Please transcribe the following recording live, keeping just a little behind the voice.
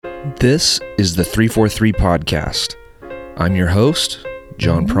This is the 343 Podcast. I'm your host,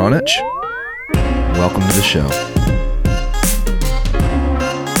 John Pronich. Welcome to the show.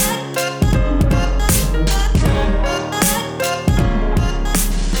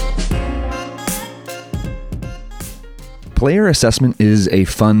 Player assessment is a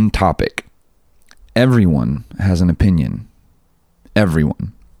fun topic. Everyone has an opinion.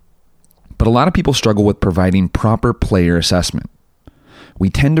 Everyone. But a lot of people struggle with providing proper player assessment. We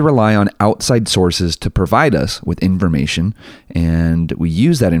tend to rely on outside sources to provide us with information, and we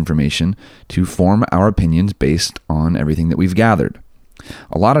use that information to form our opinions based on everything that we've gathered.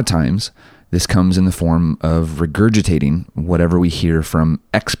 A lot of times, this comes in the form of regurgitating whatever we hear from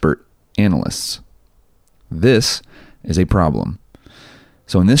expert analysts. This is a problem.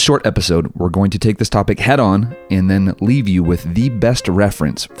 So in this short episode, we're going to take this topic head on and then leave you with the best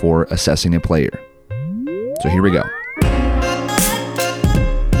reference for assessing a player. So here we go.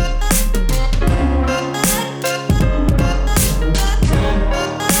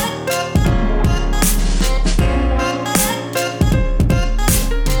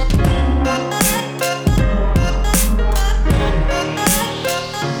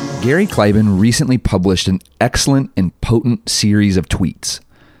 Gary Kleiben recently published an excellent and potent series of tweets,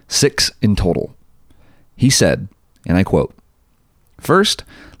 6 in total. He said, and I quote, "First,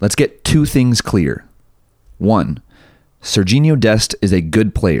 let's get 2 things clear. 1, Sergiño Dest is a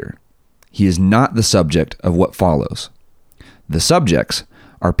good player. He is not the subject of what follows. The subjects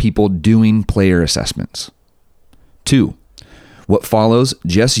are people doing player assessments. 2, what follows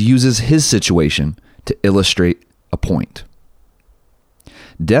just uses his situation to illustrate a point.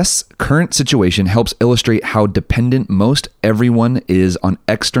 Dest's current situation helps illustrate how dependent most everyone is on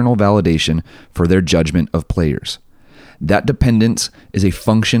external validation for their judgment of players. That dependence is a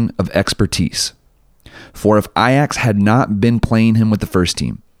function of expertise. For if Ajax had not been playing him with the first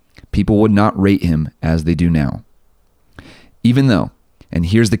team, people would not rate him as they do now. Even though, and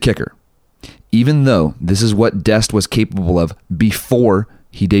here's the kicker, even though this is what Dest was capable of before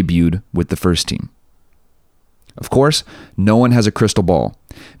he debuted with the first team. Of course, no one has a crystal ball,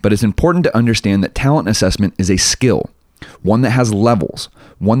 but it's important to understand that talent assessment is a skill, one that has levels,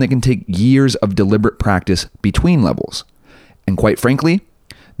 one that can take years of deliberate practice between levels. And quite frankly,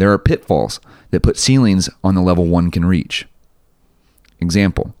 there are pitfalls that put ceilings on the level one can reach.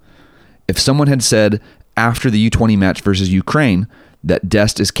 Example, if someone had said after the U20 match versus Ukraine that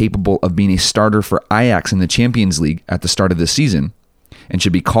Dest is capable of being a starter for Ajax in the Champions League at the start of this season and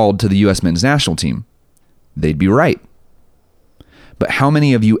should be called to the U.S. men's national team, they'd be right. But how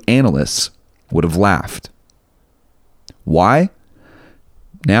many of you analysts would have laughed? Why?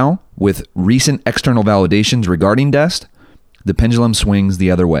 Now, with recent external validations regarding Dest, the pendulum swings the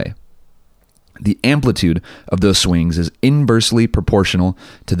other way. The amplitude of those swings is inversely proportional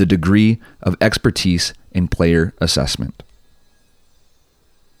to the degree of expertise in player assessment.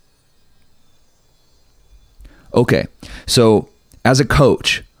 Okay, so as a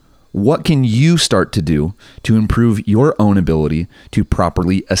coach, what can you start to do to improve your own ability to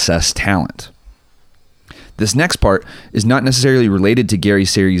properly assess talent? This next part is not necessarily related to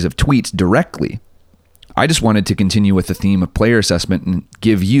Gary's series of tweets directly. I just wanted to continue with the theme of player assessment and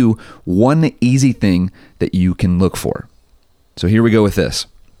give you one easy thing that you can look for. So here we go with this.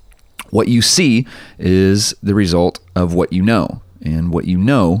 What you see is the result of what you know, and what you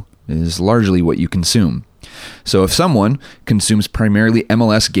know is largely what you consume. So if someone consumes primarily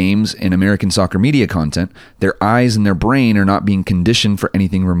MLS games and American soccer media content, their eyes and their brain are not being conditioned for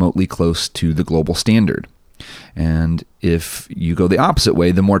anything remotely close to the global standard. And if you go the opposite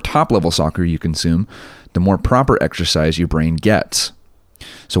way, the more top-level soccer you consume, the more proper exercise your brain gets.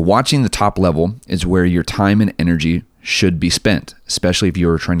 So watching the top level is where your time and energy should be spent, especially if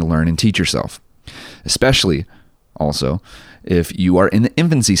you're trying to learn and teach yourself. Especially, also, if you are in the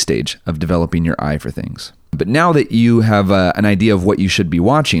infancy stage of developing your eye for things. But now that you have an idea of what you should be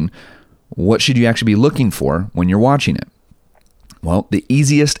watching, what should you actually be looking for when you're watching it? Well, the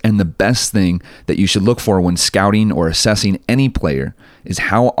easiest and the best thing that you should look for when scouting or assessing any player is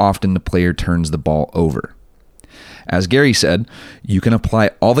how often the player turns the ball over. As Gary said, you can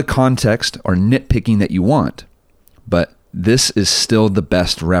apply all the context or nitpicking that you want, but this is still the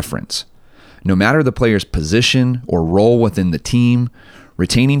best reference. No matter the player's position or role within the team,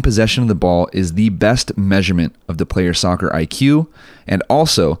 retaining possession of the ball is the best measurement of the player's soccer IQ and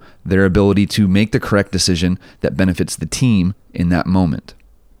also their ability to make the correct decision that benefits the team in that moment.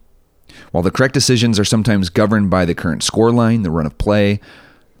 While the correct decisions are sometimes governed by the current scoreline, the run of play,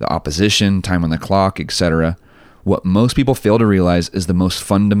 the opposition, time on the clock, etc., what most people fail to realize is the most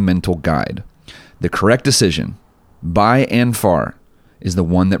fundamental guide. The correct decision, by and far, is the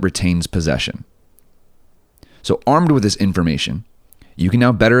one that retains possession. So armed with this information, you can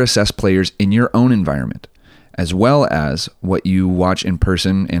now better assess players in your own environment, as well as what you watch in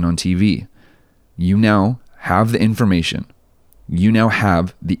person and on TV. You now have the information. You now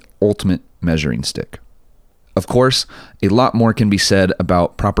have the ultimate measuring stick. Of course, a lot more can be said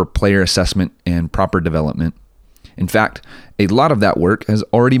about proper player assessment and proper development. In fact, a lot of that work has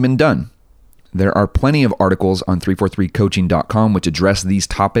already been done. There are plenty of articles on 343coaching.com which address these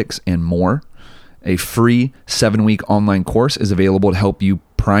topics and more. A free 7-week online course is available to help you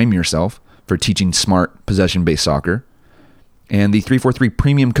prime yourself for teaching smart, possession-based soccer. And the 343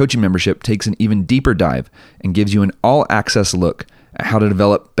 Premium Coaching Membership takes an even deeper dive and gives you an all-access look at how to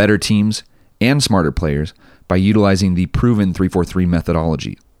develop better teams and smarter players by utilizing the proven 343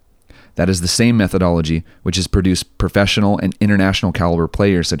 methodology. That is the same methodology which has produced professional and international caliber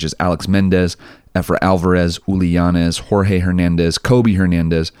players such as Alex Mendez, Efra Alvarez, Uli Yanez, Jorge Hernandez, Kobe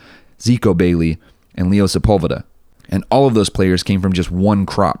Hernandez, Zico Bailey, and Leo Sepulveda. And all of those players came from just one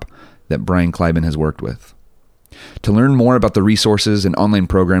crop that Brian Kleiban has worked with. To learn more about the resources and online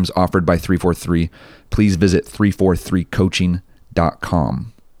programs offered by 343, please visit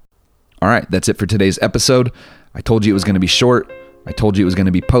 343coaching.com. All right, that's it for today's episode. I told you it was going to be short. I told you it was going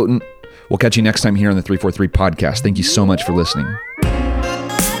to be potent. We'll catch you next time here on the 343 podcast. Thank you so much for listening.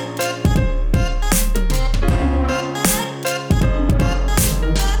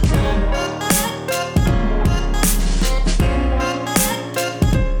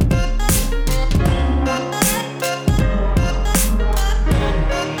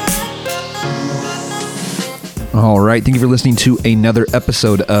 All right. Thank you for listening to another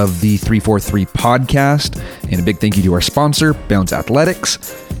episode of the 343 podcast. And a big thank you to our sponsor, Bounce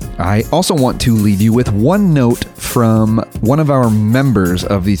Athletics. I also want to leave you with one note from one of our members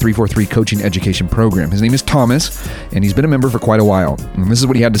of the 343 Coaching Education Program. His name is Thomas, and he's been a member for quite a while. And this is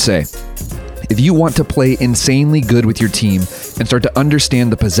what he had to say. If you want to play insanely good with your team and start to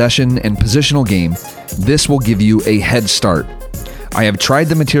understand the possession and positional game, this will give you a head start. I have tried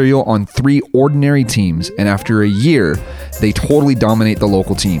the material on 3 ordinary teams, and after a year, they totally dominate the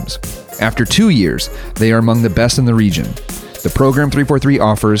local teams. After 2 years, they are among the best in the region. The program 343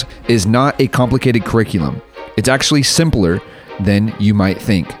 offers is not a complicated curriculum. It's actually simpler than you might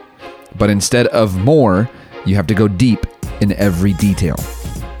think. But instead of more, you have to go deep in every detail.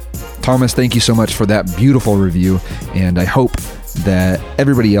 Thomas, thank you so much for that beautiful review, and I hope that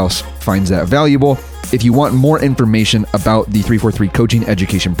everybody else finds that valuable. If you want more information about the 343 Coaching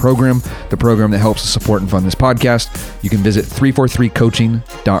Education Program, the program that helps support and fund this podcast, you can visit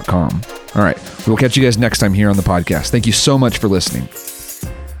 343coaching.com. All right, we will catch you guys next time here on the podcast. Thank you so much for listening.